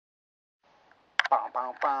Bow,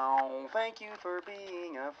 bow, bow. Thank you for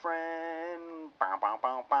being a friend. Bow, bow,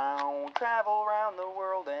 bow, bow. Travel around the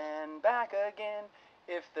world and back again.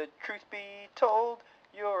 If the truth be told,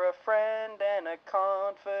 you're a friend and a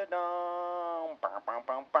confidant. Bow, bow,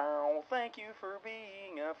 bow, bow. Thank you for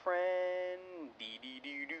being a friend. Dee dee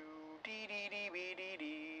doo doo, dee dee dee dee dee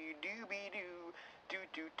dee, doo be doo, doo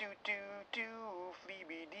doo doo doo doo, flea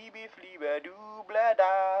be dee be flea ba doo blah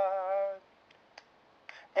da.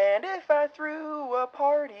 And if I threw a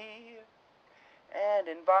party and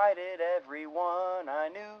invited everyone I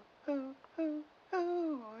knew,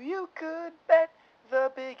 you could bet the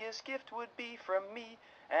biggest gift would be from me,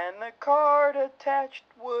 and the card attached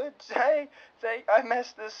would say, I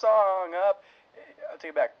messed this song up. I'll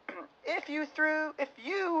take it back. If you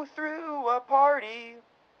threw a party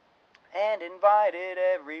and invited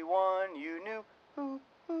everyone you knew,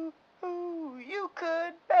 you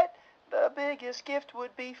could bet the biggest gift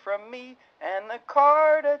would be from me, and the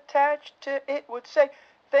card attached to it would say,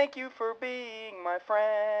 thank you for being my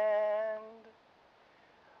friend.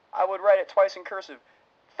 I would write it twice in cursive.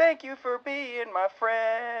 Thank you for being my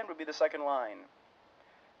friend would be the second line.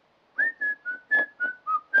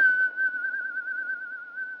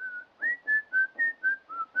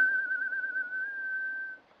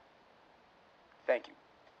 Thank you.